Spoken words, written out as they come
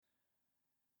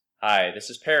Hi, this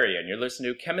is Perry, and you're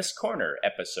listening to Chemist Corner,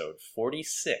 episode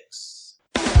 46.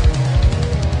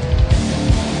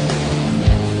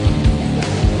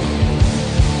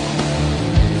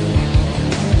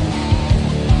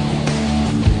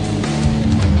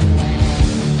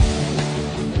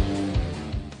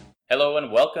 Hello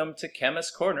and welcome to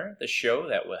Chemist Corner, the show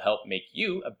that will help make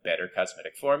you a better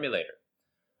cosmetic formulator.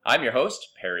 I'm your host,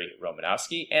 Perry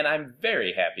Romanowski, and I'm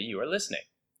very happy you are listening.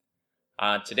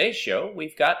 On today's show,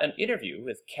 we've got an interview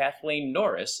with Kathleen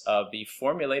Norris of the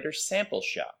Formulator Sample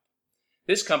Shop.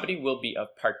 This company will be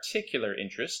of particular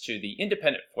interest to the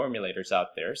independent formulators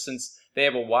out there since they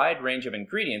have a wide range of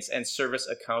ingredients and service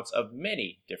accounts of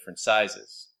many different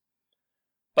sizes.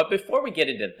 But before we get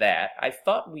into that, I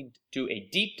thought we'd do a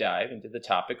deep dive into the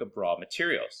topic of raw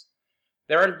materials.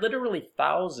 There are literally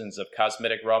thousands of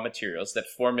cosmetic raw materials that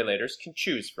formulators can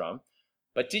choose from,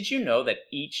 but did you know that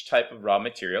each type of raw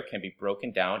material can be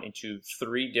broken down into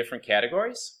 3 different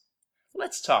categories?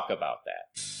 Let's talk about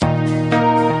that.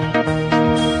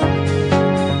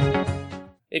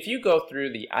 If you go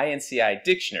through the INCI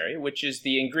dictionary, which is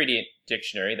the ingredient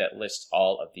dictionary that lists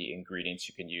all of the ingredients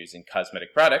you can use in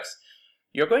cosmetic products,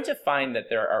 you're going to find that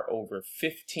there are over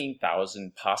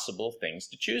 15,000 possible things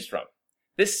to choose from.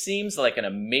 This seems like an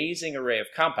amazing array of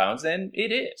compounds, and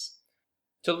it is.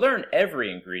 To learn every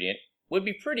ingredient would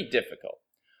be pretty difficult.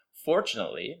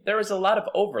 Fortunately, there is a lot of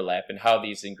overlap in how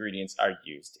these ingredients are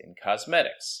used in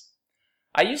cosmetics.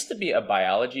 I used to be a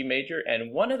biology major,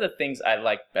 and one of the things I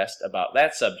liked best about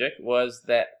that subject was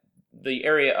that the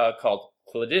area called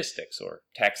cladistics, or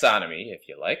taxonomy, if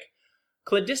you like.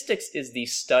 Cladistics is the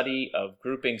study of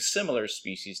grouping similar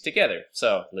species together.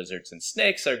 So lizards and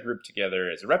snakes are grouped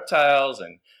together as reptiles,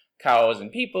 and cows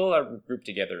and people are grouped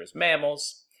together as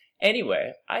mammals.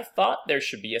 Anyway, I thought there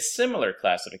should be a similar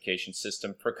classification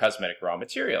system for cosmetic raw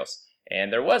materials,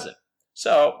 and there wasn't.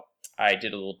 So I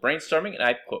did a little brainstorming and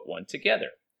I put one together.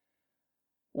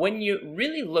 When you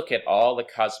really look at all the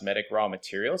cosmetic raw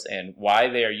materials and why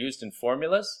they are used in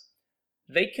formulas,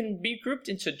 they can be grouped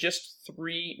into just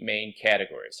 3 main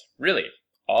categories. Really,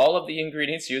 all of the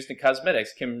ingredients used in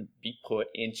cosmetics can be put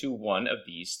into one of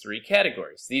these 3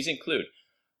 categories. These include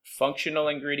functional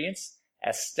ingredients,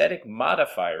 aesthetic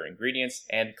modifier ingredients,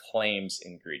 and claims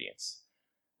ingredients.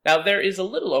 Now, there is a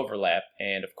little overlap,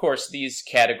 and of course, these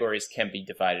categories can be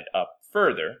divided up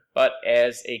further, but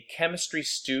as a chemistry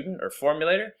student or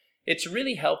formulator, it's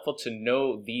really helpful to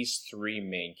know these 3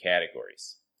 main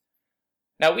categories.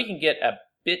 Now, we can get a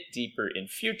bit deeper in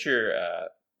future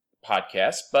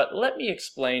podcasts, but let me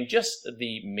explain just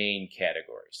the main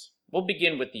categories. We'll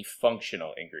begin with the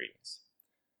functional ingredients.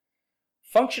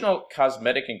 Functional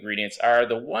cosmetic ingredients are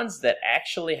the ones that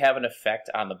actually have an effect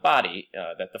on the body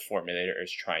that the formulator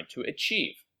is trying to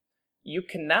achieve. You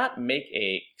cannot make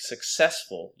a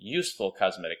successful, useful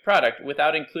cosmetic product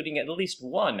without including at least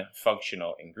one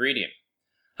functional ingredient.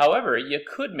 However, you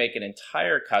could make an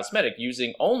entire cosmetic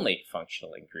using only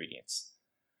functional ingredients.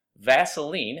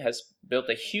 Vaseline has built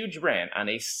a huge brand on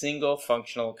a single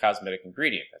functional cosmetic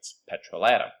ingredient, that's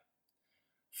petrolatum.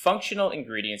 Functional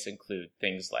ingredients include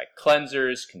things like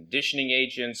cleansers, conditioning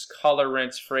agents,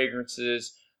 colorants,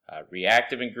 fragrances,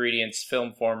 reactive ingredients,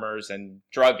 film formers, and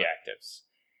drug actives.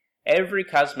 Every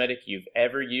cosmetic you've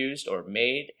ever used or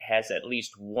made has at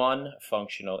least one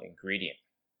functional ingredient.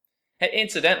 And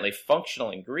incidentally, functional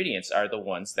ingredients are the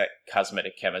ones that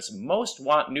cosmetic chemists most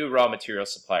want new raw material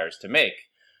suppliers to make.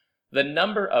 The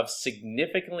number of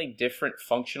significantly different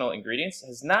functional ingredients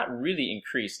has not really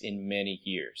increased in many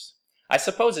years. I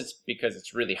suppose it's because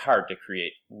it's really hard to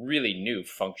create really new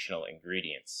functional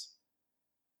ingredients.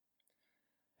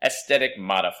 Aesthetic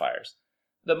modifiers.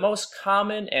 The most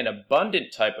common and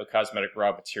abundant type of cosmetic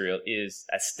raw material is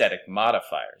aesthetic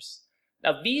modifiers.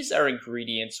 Now, these are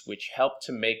ingredients which help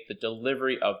to make the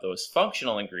delivery of those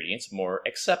functional ingredients more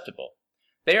acceptable.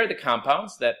 They are the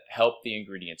compounds that help the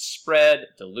ingredients spread,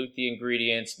 dilute the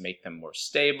ingredients, make them more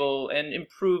stable, and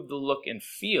improve the look and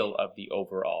feel of the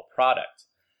overall product.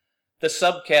 The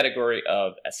subcategory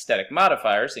of aesthetic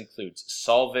modifiers includes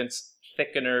solvents,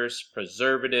 thickeners,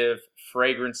 preservative,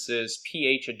 fragrances,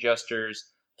 pH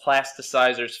adjusters,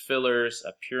 plasticizers, fillers,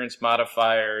 appearance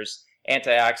modifiers,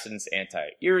 antioxidants,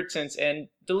 anti-irritants, and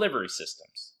delivery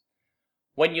systems.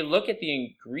 When you look at the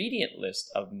ingredient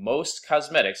list of most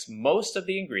cosmetics, most of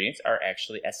the ingredients are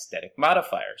actually aesthetic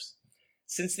modifiers.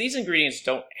 Since these ingredients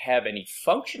don't have any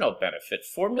functional benefit,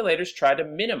 formulators try to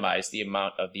minimize the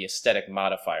amount of the aesthetic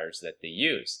modifiers that they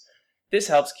use. This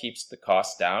helps keep the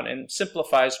costs down and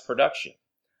simplifies production.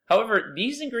 However,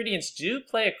 these ingredients do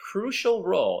play a crucial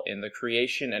role in the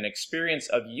creation and experience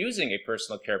of using a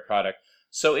personal care product,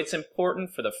 So it's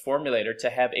important for the formulator to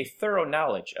have a thorough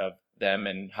knowledge of them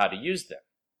and how to use them.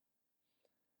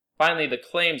 Finally, the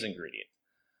claims ingredient.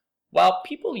 While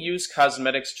people use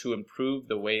cosmetics to improve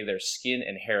the way their skin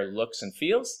and hair looks and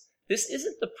feels, this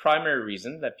isn't the primary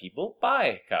reason that people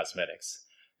buy cosmetics.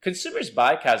 Consumers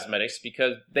buy cosmetics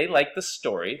because they like the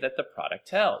story that the product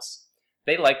tells.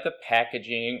 They like the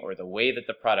packaging or the way that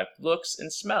the product looks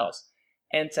and smells.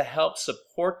 And to help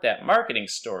support that marketing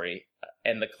story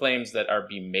and the claims that are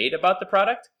being made about the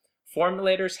product,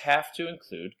 formulators have to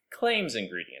include claims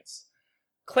ingredients.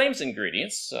 Claims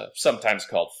ingredients, sometimes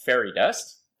called fairy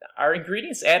dust, are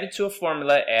ingredients added to a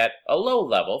formula at a low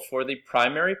level for the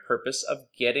primary purpose of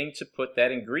getting to put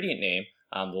that ingredient name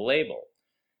on the label.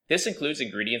 This includes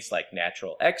ingredients like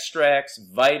natural extracts,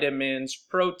 vitamins,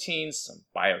 proteins, some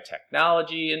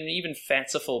biotechnology, and even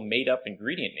fanciful made-up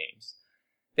ingredient names.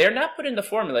 They are not put into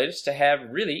formulators to have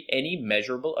really any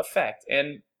measurable effect,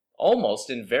 and almost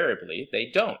invariably they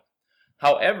don't.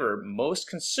 However, most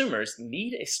consumers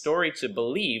need a story to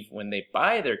believe when they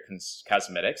buy their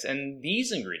cosmetics, and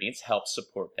these ingredients help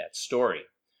support that story.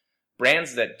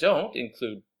 Brands that don't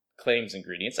include claims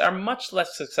ingredients are much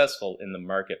less successful in the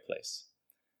marketplace.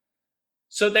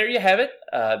 So there you have it,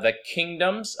 the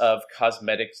kingdoms of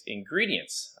cosmetics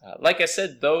ingredients. Like I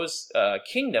said, those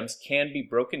kingdoms can be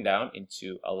broken down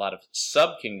into a lot of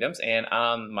sub-kingdoms, and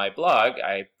on my blog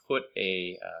I put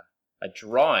a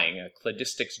drawing, a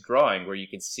cladistics drawing, where you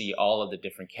can see all of the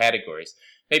different categories.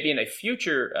 Maybe in a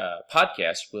future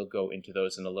podcast we'll go into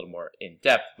those in a little more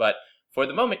in-depth, but for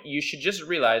the moment you should just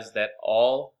realize that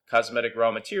all cosmetic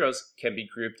raw materials can be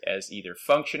grouped as either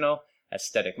functional,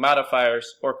 aesthetic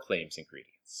modifiers, or claims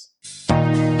ingredients.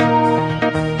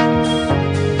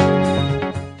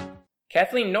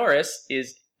 Kathleen Norris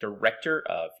is Director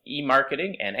of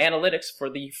E-Marketing and Analytics for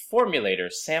the Formulator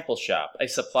Sample Shop, a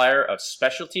supplier of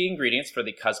specialty ingredients for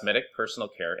the cosmetic, personal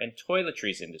care, and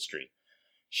toiletries industry.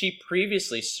 She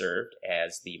previously served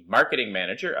as the Marketing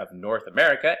Manager of North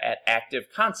America at Active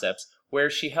Concepts, where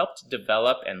she helped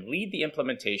develop and lead the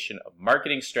implementation of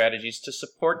marketing strategies to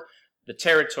support the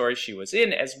territory she was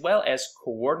in, as well as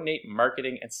coordinate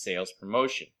marketing and sales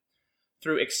promotion.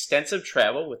 Through extensive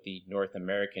travel with the North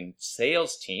American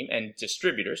sales team and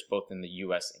distributors, both in the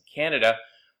US and Canada,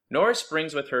 Norris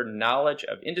brings with her knowledge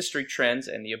of industry trends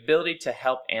and the ability to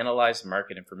help analyze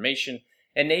market information,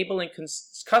 enabling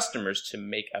customers to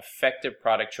make effective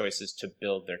product choices to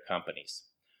build their companies.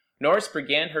 Norris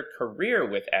began her career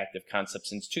with Active Concepts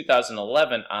since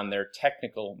 2011 on their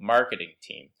technical marketing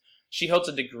team. She holds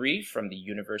a degree from the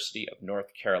University of North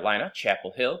Carolina,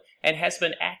 Chapel Hill, and has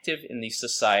been active in the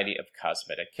Society of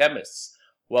Cosmetic Chemists.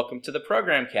 Welcome to the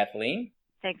program, Kathleen.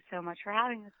 Thanks so much for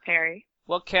having us, Perry.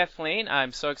 Well, Kathleen,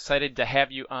 I'm so excited to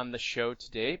have you on the show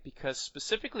today because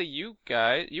specifically you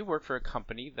work for a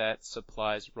company that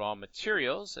supplies raw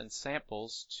materials and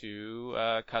samples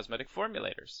to cosmetic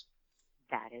formulators.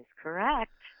 That is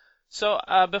correct. So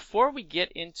before we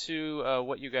get into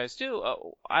what you guys do,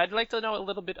 I'd like to know a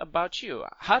little bit about you.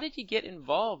 How did you get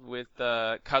involved with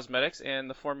cosmetics and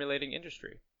the formulating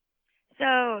industry?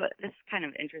 So this is kind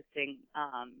of interesting.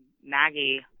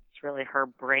 Maggie, it's really her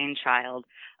brainchild.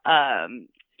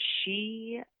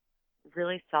 She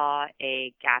really saw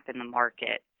a gap in the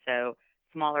market. So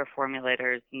smaller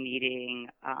formulators needing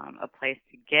a place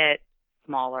to get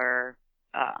smaller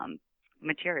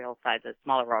material sizes,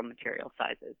 smaller raw material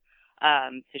sizes.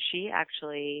 So she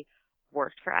actually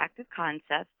worked for Active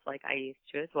Concepts, like I used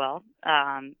to as well,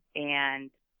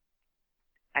 and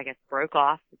I guess broke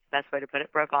off, it's the best way to put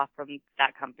it, broke off from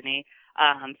that company,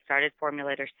 started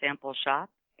Formulator Sample Shop,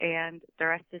 and the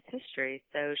rest is history.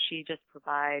 So she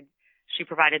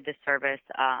provided this service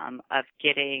of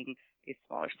getting these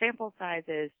smaller sample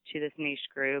sizes to this niche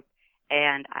group,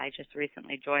 and I just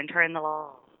recently joined her in the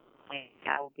law.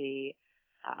 I will be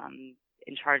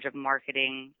in charge of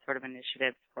marketing sort of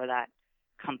initiatives for that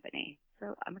company.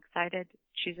 So I'm excited.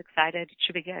 She's excited. It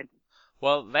should be good.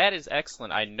 Well, that is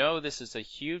excellent. I know this is a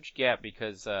huge gap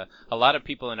because a lot of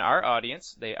people in our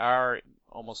audience, they are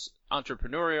almost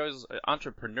entrepreneurs,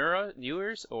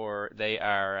 or they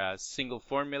are single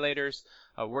formulators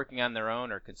working on their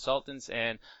own or consultants.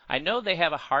 And I know they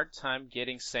have a hard time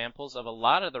getting samples of a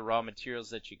lot of the raw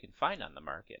materials that you can find on the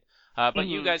market. But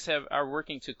you guys are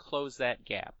working to close that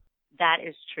gap. That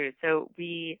is true. So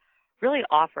we really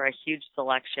offer a huge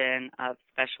selection of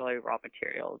specialty raw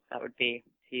materials. That would be,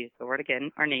 to use the word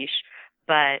again, our niche.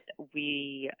 But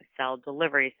we sell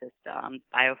delivery systems,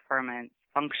 bioferments,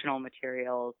 functional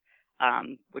materials,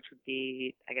 which would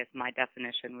be, I guess my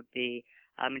definition would be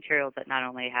materials that not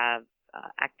only have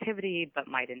activity but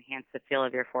might enhance the feel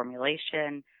of your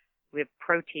formulation. We have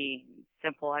protein,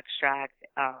 simple extract,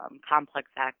 complex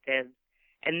actives.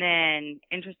 And then,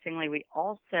 interestingly, we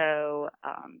also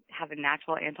have a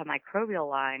natural antimicrobial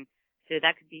line, so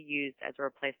that could be used as a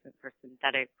replacement for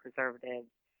synthetic preservatives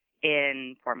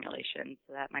in formulation.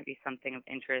 So that might be something of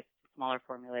interest to smaller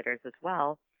formulators as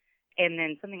well. And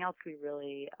then something else we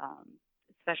really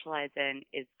specialize in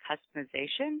is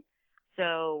customization.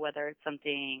 So whether it's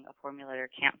something a formulator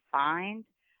can't find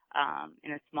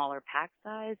in a smaller pack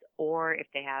size, or if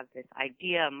they have this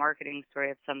idea, a marketing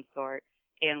story of some sort,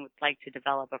 and would like to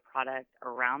develop a product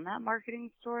around that marketing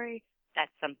story,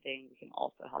 that's something we can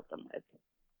also help them with.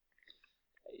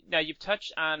 Now, you've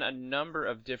touched on a number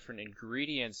of different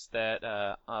ingredients that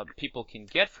people can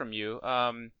get from you.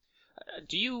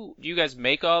 Do you guys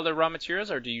make all the raw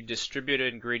materials, or do you distribute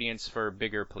ingredients for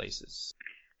bigger places?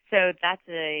 So that's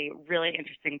a really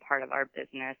interesting part of our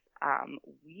business.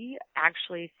 We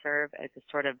actually serve as a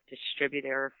sort of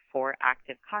distributor for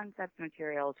active concept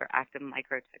materials or active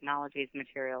microtechnologies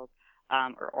materials,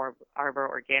 or Arbor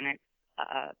Organics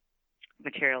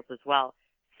materials as well.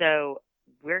 So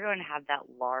we're going to have that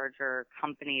larger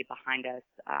company behind us,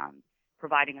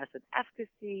 providing us with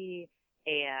efficacy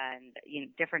and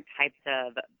different types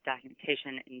of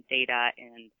documentation and data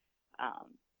and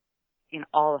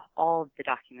all of the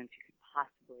documents you could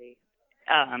possibly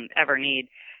ever need.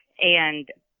 And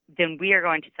then we are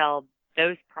going to sell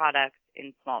those products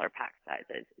in smaller pack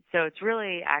sizes. So it's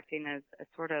really acting as a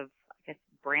sort of, I guess,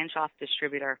 branch off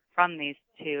distributor from these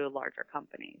two larger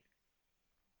companies.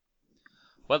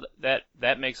 Well,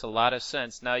 that makes a lot of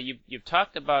sense. Now, you've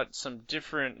talked about some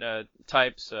different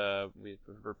types with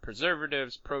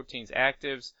preservatives, proteins,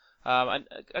 actives.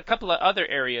 A couple of other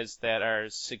areas that are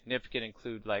significant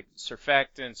include like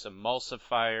surfactants,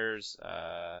 emulsifiers,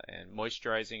 and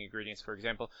moisturizing ingredients, for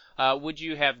example. Would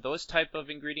you have those type of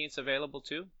ingredients available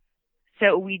too?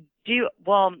 So we do.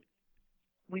 Well,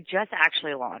 we just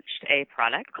actually launched a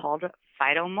product called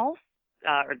Phytomulse,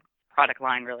 or product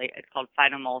line really. It's called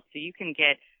Phytomulse. So you can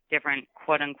get different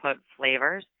quote-unquote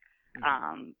flavors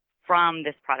from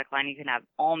this product line. You can have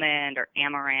almond or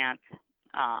amaranth,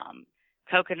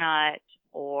 coconut,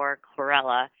 or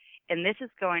chlorella. And this is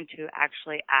going to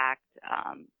actually act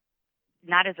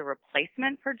not as a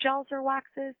replacement for gels or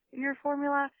waxes in your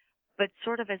formula, but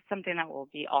sort of as something that will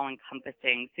be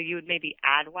all-encompassing. So you would maybe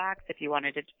add wax if you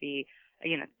wanted it to be,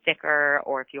 thicker,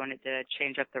 or if you wanted to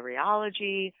change up the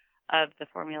rheology of the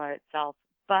formula itself.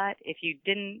 But if you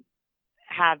didn't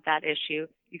have that issue,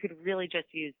 you could really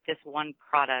just use this one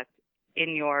product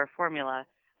in your formula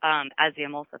as the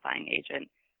emulsifying agent.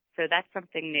 So that's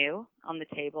something new on the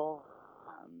table,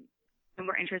 and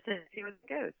we're interested to see where it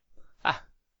goes.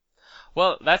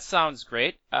 Well, that sounds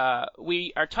great.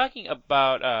 We are talking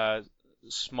about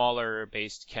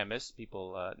smaller-based chemists,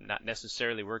 people not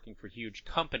necessarily working for huge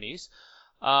companies.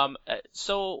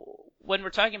 So when we're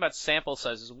talking about sample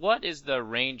sizes, what is the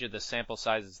range of the sample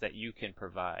sizes that you can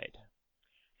provide?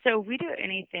 So we do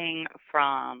anything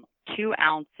from 2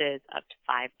 ounces up to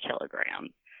 5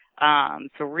 kilograms.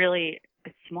 So really,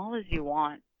 as small as you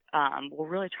want. We'll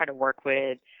really try to work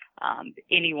with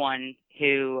anyone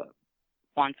who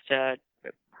wants to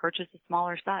purchase a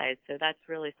smaller size. So that's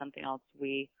really something else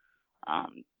we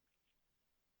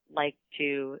like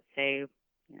to say, is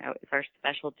our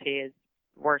specialty is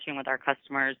working with our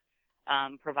customers,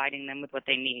 providing them with what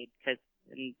they need, because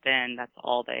then that's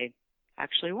all they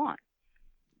actually want.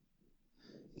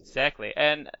 Exactly.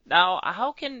 And now,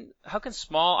 how can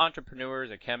small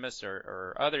entrepreneurs or chemists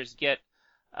or others get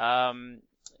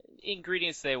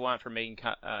ingredients they want for making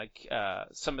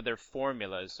some of their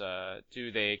formulas?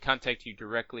 Do they contact you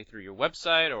directly through your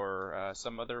website or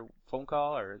some other phone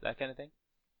call or that kind of thing?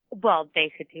 Well, they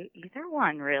could do either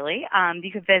one, really.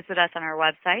 You could visit us on our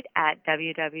website at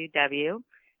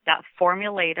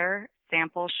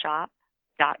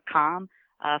www.formulatorsampleshop.com.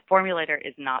 Formulator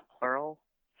is not plural,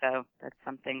 so that's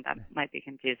something that might be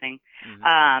confusing.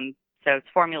 Mm-hmm. So it's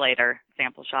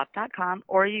formulatorsampleshop.com,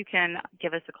 or you can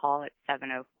give us a call at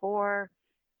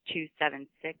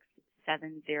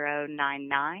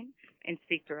 704-276-7099 and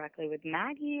speak directly with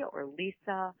Maggie or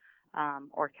Lisa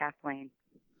or Kathleen.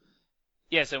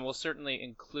 Yes, and we'll certainly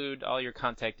include all your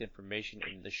contact information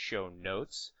in the show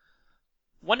notes.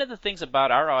 One of the things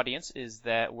about our audience is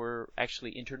that we're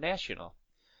actually international.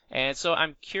 And so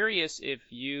I'm curious if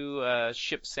you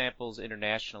ship samples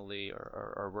internationally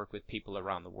or work with people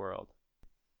around the world.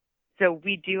 So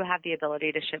we do have the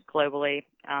ability to ship globally.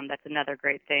 That's another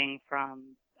great thing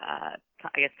from,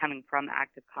 coming from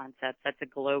Active Concepts. That's a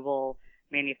global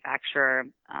manufacturer.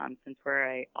 Since we're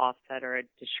a offset or a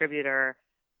distributor,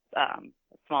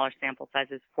 smaller sample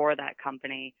sizes for that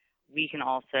company, we can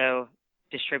also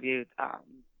distribute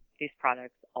these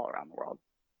products all around the world.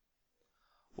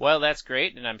 Well, that's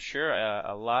great, and I'm sure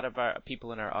a lot of our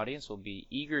people in our audience will be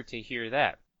eager to hear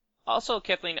that. Also,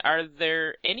 Kathleen, are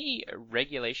there any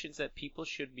regulations that people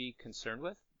should be concerned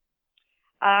with?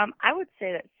 I would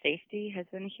say that safety has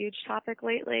been a huge topic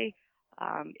lately.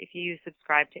 If you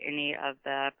subscribe to any of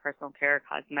the personal care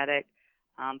cosmetic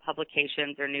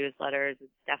publications or newsletters,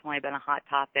 it's definitely been a hot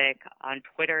topic. On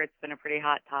Twitter, it's been a pretty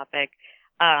hot topic.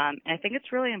 And I think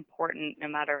it's really important, no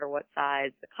matter what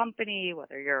size the company,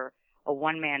 whether you're a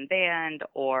one-man band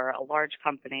or a large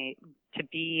company, to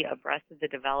be abreast of the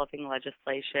developing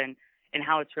legislation and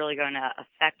how it's really going to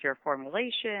affect your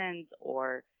formulations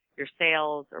or your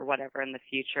sales or whatever in the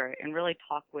future, and really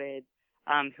talk with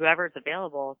whoever's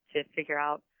available to figure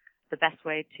out the best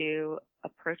way to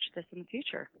approach this in the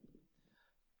future.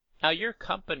 Now, your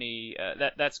company,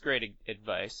 that's great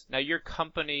advice. Now, your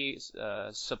company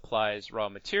supplies raw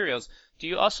materials. Do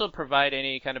you also provide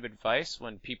any kind of advice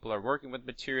when people are working with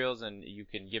materials, and you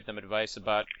can give them advice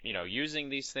about, using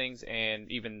these things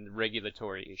and even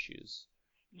regulatory issues?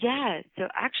 Yeah, so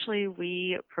actually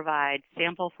we provide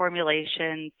sample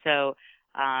formulations. So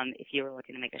if you were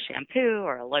looking to make a shampoo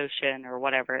or a lotion or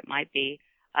whatever it might be,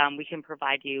 we can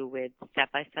provide you with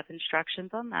step-by-step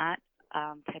instructions on that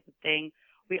type of thing.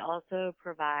 We also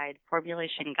provide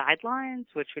formulation guidelines,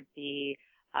 which would be,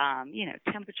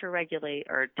 temperature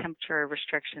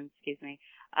restrictions,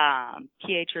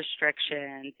 pH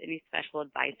restrictions, any special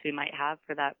advice we might have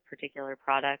for that particular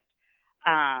product.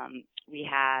 We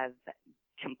have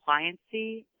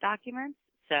compliancy documents,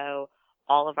 so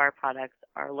all of our products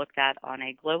are looked at on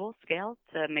a global scale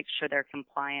to make sure they're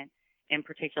compliant in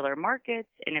particular markets,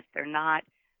 and if they're not,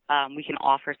 we can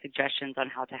offer suggestions on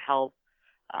how to help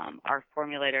our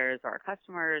formulators or our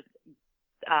customers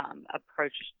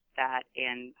approach that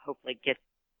and hopefully get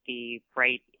the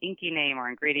right inky name or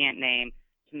ingredient name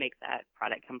to make that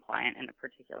product compliant in a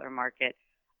particular market.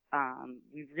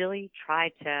 We really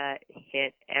try to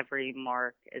hit every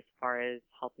mark as far as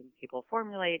helping people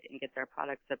formulate and get their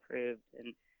products approved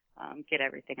and get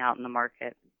everything out in the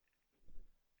market.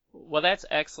 Well, that's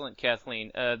excellent,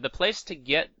 Kathleen. The place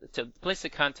to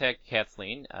contact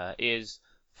Kathleen is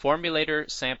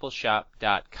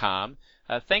formulatorsampleshop.com.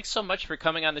 Thanks so much for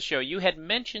coming on the show. You had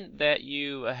mentioned that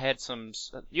you had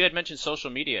mentioned social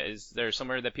media. Is there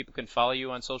somewhere that people can follow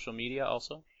you on social media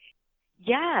also?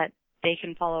 Yeah, they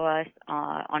can follow us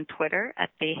on Twitter at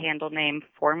the handle name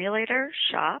Formulator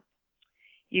Shop.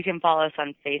 You can follow us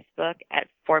on Facebook at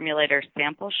Formulator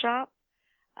Sample Shop.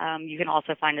 You can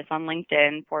also find us on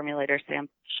LinkedIn, Formulator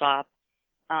Sample Shop.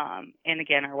 And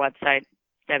again, our website,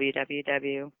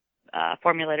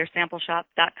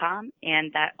 www.formulatorsampleshop.com,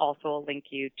 and that also will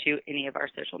link you to any of our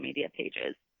social media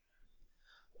pages.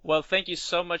 Well, thank you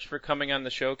so much for coming on the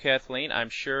show, Kathleen. I'm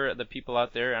sure the people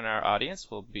out there in our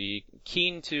audience will be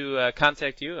keen to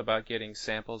contact you about getting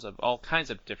samples of all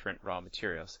kinds of different raw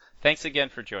materials. Thanks again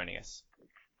for joining us.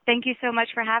 Thank you so much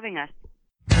for having us.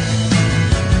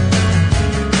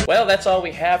 Well, that's all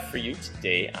we have for you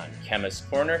today on Chemist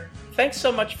Corner. Thanks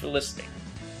so much for listening.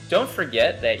 Don't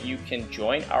forget that you can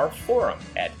join our forum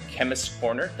at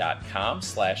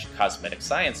chemistcorner.com/cosmetic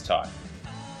science talk.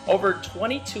 Over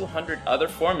 2,200 other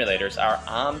formulators are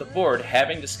on the board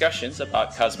having discussions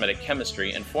about cosmetic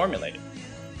chemistry and formulating.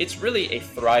 It's really a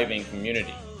thriving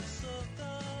community.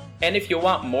 And if you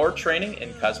want more training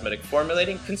in cosmetic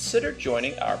formulating, consider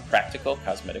joining our practical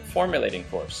cosmetic formulating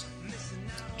course.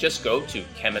 Just go to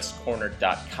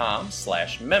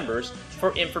chemistcorner.com/members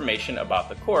for information about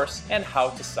the course and how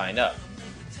to sign up.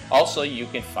 Also, you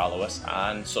can follow us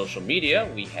on social media.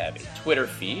 We have a Twitter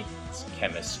feed, it's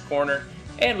Chemist Corner,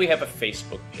 and we have a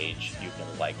Facebook page. You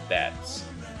can like that.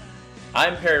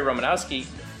 I'm Perry Romanowski.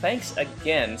 Thanks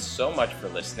again so much for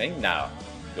listening. Now,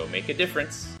 go make a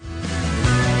difference.